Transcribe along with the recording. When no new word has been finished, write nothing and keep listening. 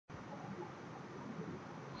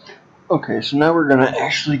Okay, so now we're going to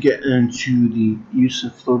actually get into the use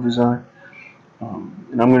of flow design.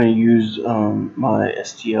 And I'm going to use my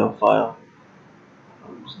STL file,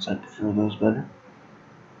 since I prefer those better.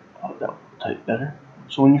 That will type better.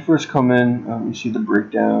 So when you first come in, you see the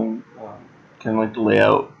breakdown, kind of like the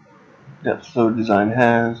layout that flow design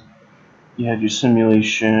has. You have your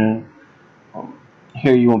simulation.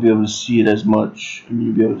 Here you won't be able to see it as much, and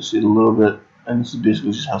you'll be able to see it a little bit. And this is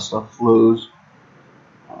basically just how stuff flows.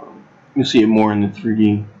 You'll see it more in the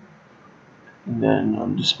 3D. And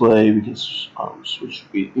then display, we can switch,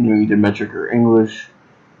 either metric or English.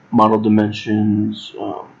 Model dimensions,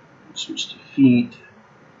 switch to feet.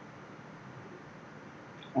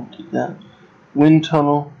 I'll do that. Wind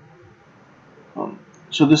tunnel.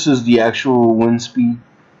 So this is the actual wind speed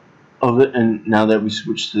of it, and now that we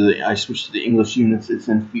switch to I switched to the English units, it's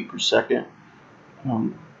in feet per second.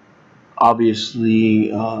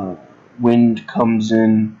 Obviously, wind comes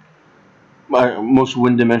in. Most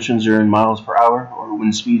wind dimensions are in miles per hour, or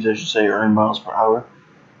wind speeds, I should say, are in miles per hour.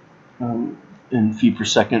 And feet per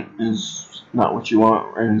second is not what you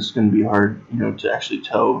want, and it's going to be hard, to actually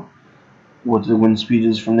tell what the wind speed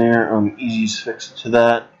is from there. Easiest fix to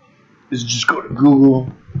that is just go to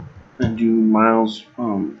Google and do miles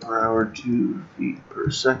per hour to feet per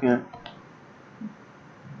second,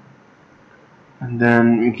 and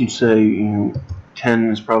then you can say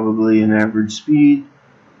 10 is probably an average speed.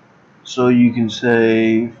 So you can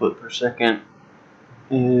say foot per second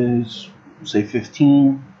is, say,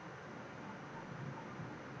 15.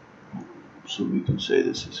 So we can say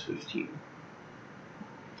this is 15.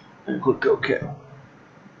 And click OK.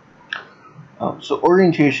 So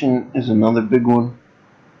orientation is another big one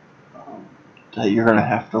that you're going to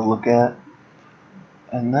have to look at.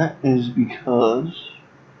 And that is because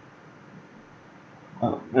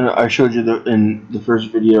and I showed you in the first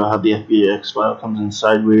video how the FBX file comes in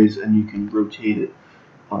sideways, and you can rotate it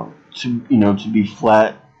to be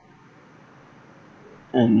flat,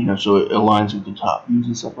 and so it aligns with the top views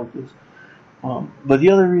and stuff like this. But the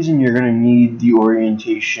other reason you're going to need the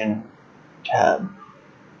orientation tab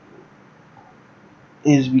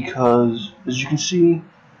is because, as you can see,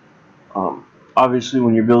 obviously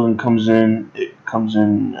when your building comes in, it comes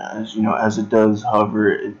in as it does,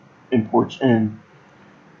 however it imports in.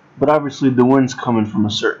 But obviously the wind's coming from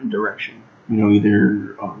a certain direction,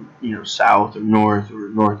 either south or north or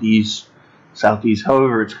northeast, southeast,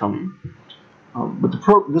 however it's coming. But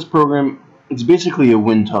this program, it's basically a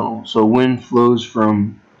wind tunnel. So wind flows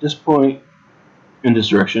from this point in this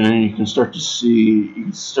direction, and you can start to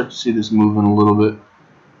see this moving a little bit.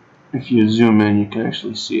 If you zoom in, you can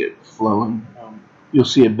actually see it flowing. You'll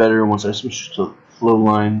see it better once I switch to flow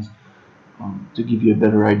lines to give you a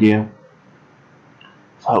better idea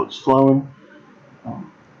how it's flowing.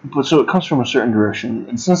 But so it comes from a certain direction,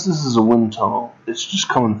 and since this is a wind tunnel, it's just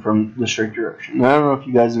coming from the straight direction. Now, I don't know if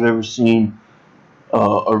you guys have ever seen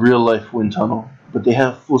a real life wind tunnel, but they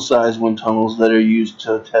have full size wind tunnels that are used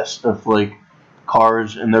to test stuff like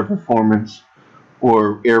cars and their performance,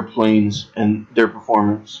 or airplanes and their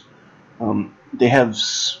performance. They have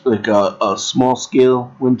like a small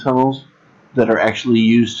scale wind tunnels that are actually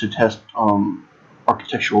used to test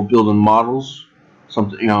architectural building models.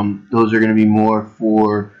 Those are going to be more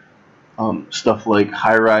for stuff like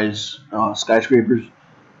high-rise skyscrapers,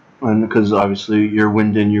 and because obviously your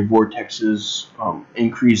wind and your vortexes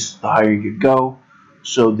increase the higher you go,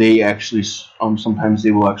 so they actually sometimes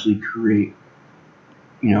they will actually create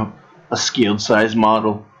a scaled size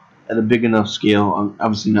model at a big enough scale,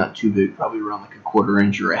 obviously not too big, probably around like a 1/4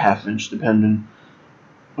 inch or a 1/2 inch, depending.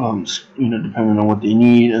 Depending on what they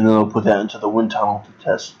need, and then they'll put that into the wind tunnel to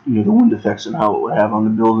test, the wind effects and how it would have on the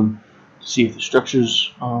building, to see if the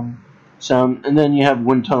structures sound. And then you have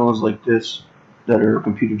wind tunnels like this that are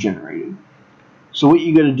computer generated. So what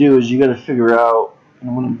you got to do is you got to figure out.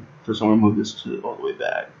 And first I'm going to move this all the way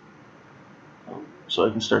back, so I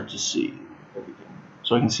can start to see everything.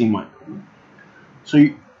 So I can see my. So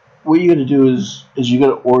what you got to do is you got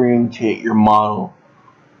to orientate your model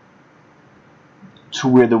to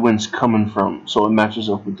where the wind's coming from, so it matches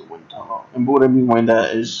up with the wind tunnel. And what I mean by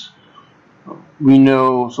that is, we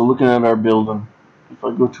know, so looking at our building, if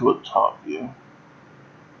I go to a top view,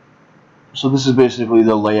 so this is basically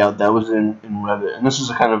the layout that was in Revit, and this is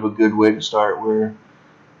a kind of a good way to start, where,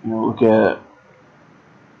 look at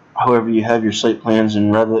however you have your site plans in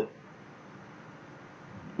Revit,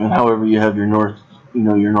 and however you have your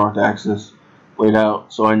north axis laid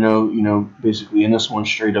out. So I know, basically in this one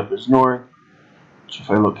straight up is north. So if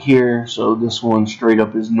I look here, so this one straight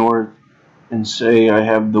up is north, and say I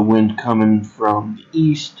have the wind coming from the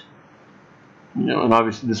east, and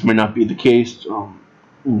obviously this may not be the case.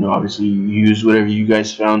 Obviously you use whatever you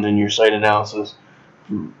guys found in your site analysis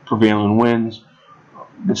for prevailing winds.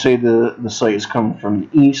 But say the site is coming from the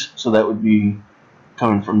east, so that would be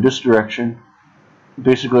coming from this direction.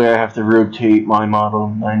 Basically, I have to rotate my model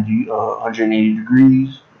 180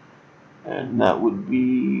 degrees, and that would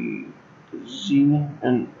be Z.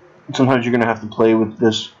 And sometimes you're going to have to play with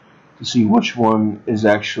this to see which one is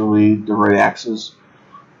actually the right axis.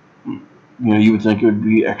 You would think it would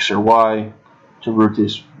be X or Y to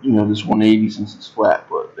rotate, this 180 since it's flat,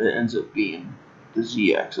 but it ends up being the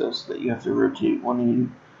Z axis that you have to rotate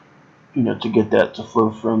 180, to get that to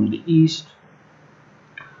flow from the east.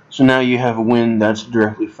 So now you have a wind that's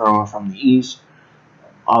directly flowing from the east.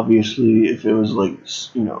 Obviously, if it was like,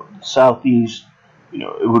 southeast,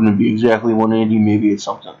 it wouldn't be exactly 180. Maybe it's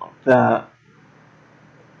something like that.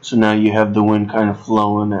 So now you have the wind kind of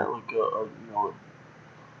flowing at like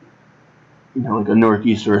like a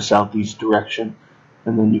northeast or a southeast direction,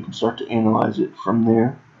 and then you can start to analyze it from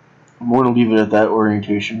there. I'm going to leave it at that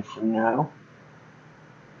orientation for now.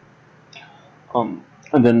 And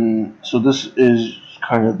then, so this is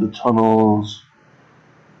kind of the tunnels.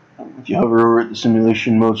 If you hover over at the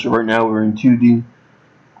simulation mode, so right now we're in 2D.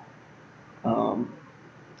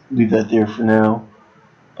 Leave that there for now.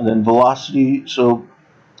 And then velocity, so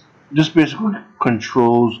this basically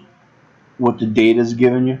controls what the data is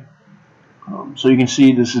giving you. So you can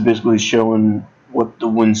see this is basically showing what the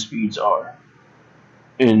wind speeds are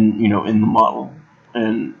in the model,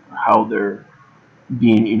 and how they're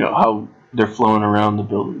being, how they're flowing around the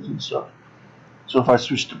buildings and stuff. So if I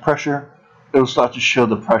switch to pressure, it'll start to show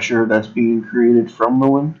the pressure that's being created from the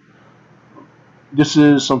wind. This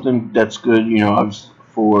is something that's good,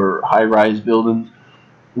 for high-rise buildings,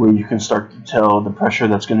 where you can start to tell the pressure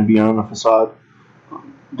that's going to be on a facade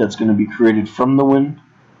that's going to be created from the wind.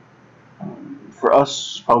 For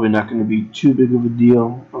us, probably not going to be too big of a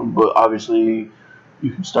deal, but obviously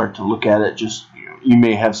you can start to look at it. Just you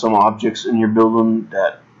may have some objects in your building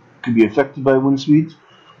that could be affected by wind speeds,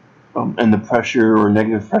 and the pressure or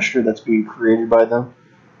negative pressure that's being created by them.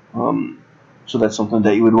 So that's something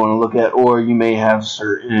that you would want to look at. Or you may have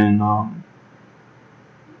certain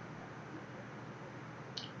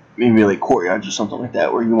maybe like courtyards or something like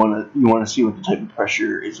that, where you want to see what the type of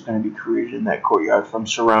pressure is going to be created in that courtyard from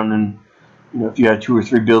surrounding. If you have 2 or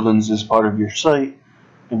 3 buildings as part of your site,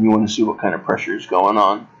 and you want to see what kind of pressure is going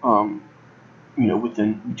on,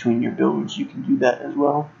 between your buildings, you can do that as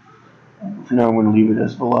well. For now, I'm going to leave it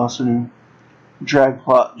as velocity. Drag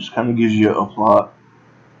plot just kind of gives you a plot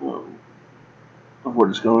of what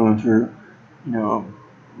it's going through. I'm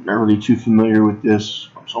not really too familiar with this,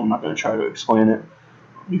 so I'm not going to try to explain it.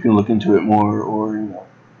 You can look into it more, or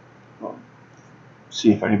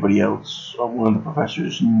see if anybody else, one of the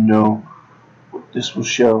professors, know what this will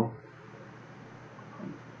show.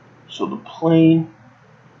 So the plane,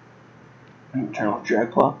 let me turn off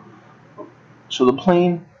drag plot. So the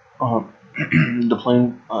plane, the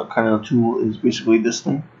plane kind of tool is basically this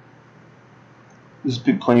thing. This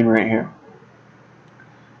big plane right here.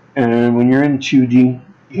 And when you're in 2D,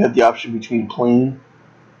 you have the option between plane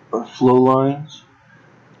or flow lines.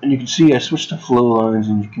 And you can see I switched to flow lines,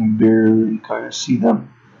 and you can barely kind of see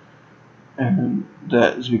them. And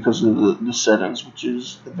that is because of the settings, which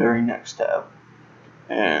is the very next tab.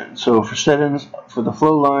 And so for settings, for the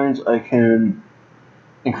flow lines, I can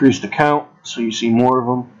increase the count so you see more of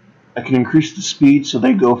them. I can increase the speed so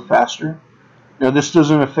they go faster. Now this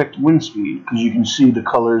doesn't affect wind speed, because you can see the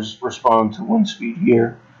colors respond to wind speed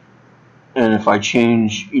here. And if I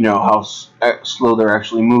change, how slow they're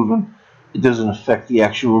actually moving, it doesn't affect the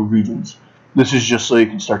actual readings. This is just so you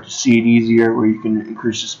can start to see it easier, where you can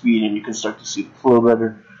increase the speed and you can start to see the flow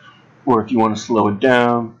better. Or if you want to slow it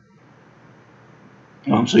down,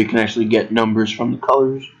 so you can actually get numbers from the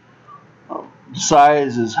colors. The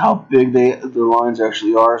size is how big the lines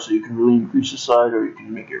actually are, so you can really increase the size, or you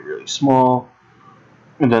can make it really small.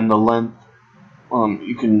 And then the length,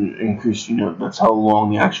 you can increase, that's how long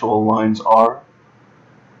the actual lines are.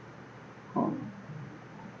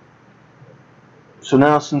 So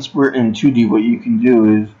now, since we're in 2D, what you can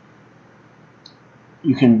do is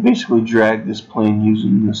you can basically drag this plane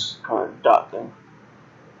using this kind of dot thing.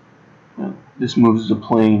 This moves the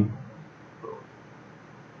plane,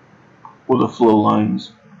 or the flow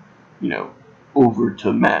lines, over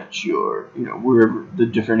to match your, wherever the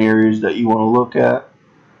different areas that you want to look at.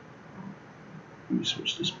 Let me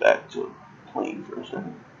switch this back to plane for a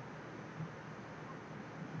second.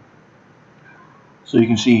 So you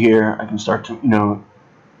can see here, I can start to,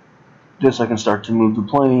 I can start to move the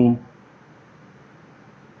plane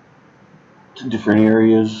to different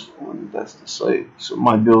areas. That's the site. So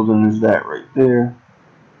my building is that right there.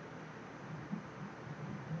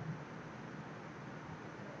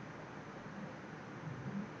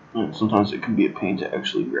 And sometimes it can be a pain to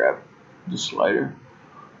actually grab the slider.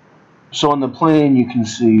 So on the plane, you can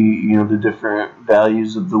see, the different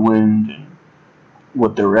values of the wind and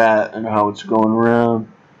what they're at and how it's going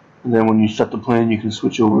around. And then when you set the plane, you can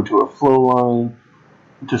switch over to a flow line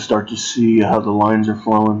to start to see how the lines are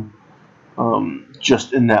flowing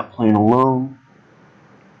just in that plane alone.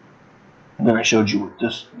 And then I showed you what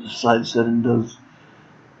this side setting does.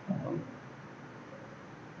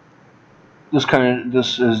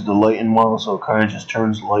 This is the lighting model, so it kind of just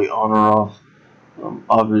turns light on or off.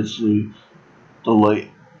 Obviously, the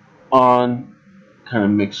light on kind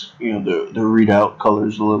of makes the readout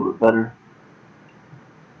colors a little bit better.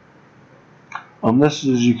 This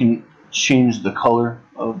is, you can change the color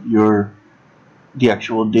of the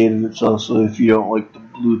actual data itself. So if you don't like the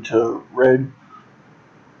blue to red,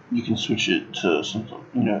 you can switch it to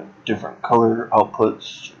something different color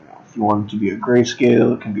outputs. If you want it to be a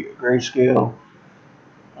grayscale, it can be a grayscale.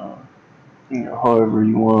 However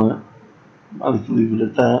you want. I like to leave it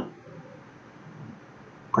at that.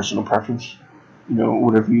 Personal preference.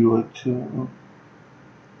 Whatever you like to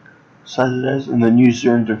size it as, and then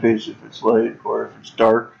user interface if it's light or if it's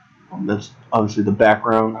dark. That's obviously the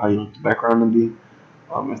background, how you like the background to be.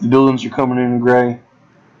 If the buildings are coming in gray,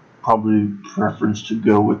 probably preference to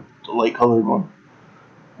go with the light colored one.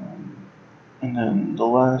 And then the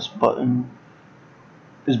last button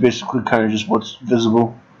is basically kind of just what's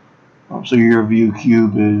visible. So your view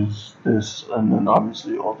cube is this, and then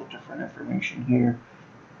obviously all the different information here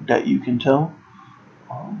that you can tell.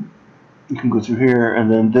 You can go through here,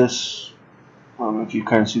 and then this, if you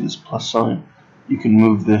kind of see this plus sign, you can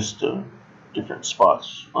move this to different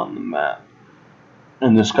spots on the map.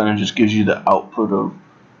 And this kind of just gives you the output of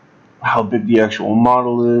how big the actual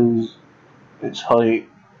model is, its height,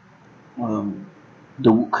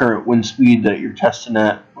 the current wind speed that you're testing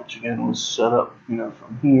at, which again was set up,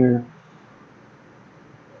 from here,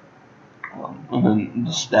 and then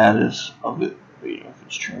the status of it, if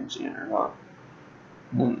it's transient or not.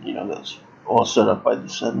 And then, that's all set up by the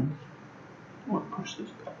settings. I'm going to push this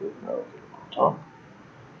back over on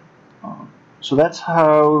top. So that's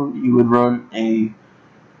how you would run a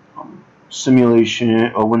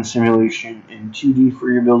simulation, a wind simulation in 2D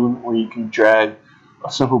for your building, where you can drag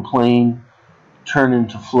a simple plane, turn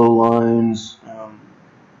into flow lines,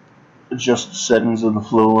 adjust the settings of the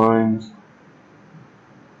flow lines.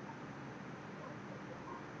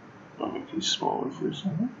 I'll make these smaller for a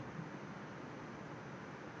second.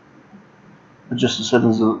 Adjust the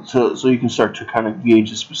settings so you can start to kind of gauge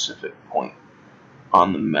a specific point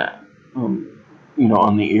on the map, on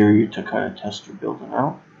the area to kind of test your building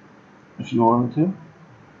out if you wanted to.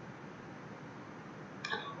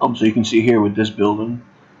 So you can see here with this building,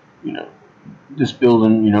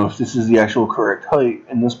 if this is the actual correct height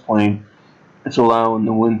in this plane, it's allowing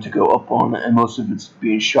the wind to go up on it, and most of it's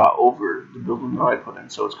being shot over the building that I put in,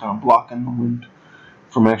 so it's kind of blocking the wind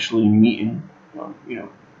from actually meeting,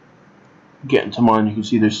 getting to mine. You can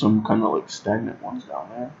see there's some kind of like stagnant ones down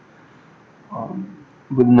there.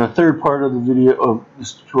 But in the third part of the video of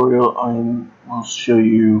this tutorial, I will show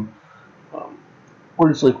you what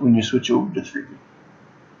it's like when you switch over to 3D.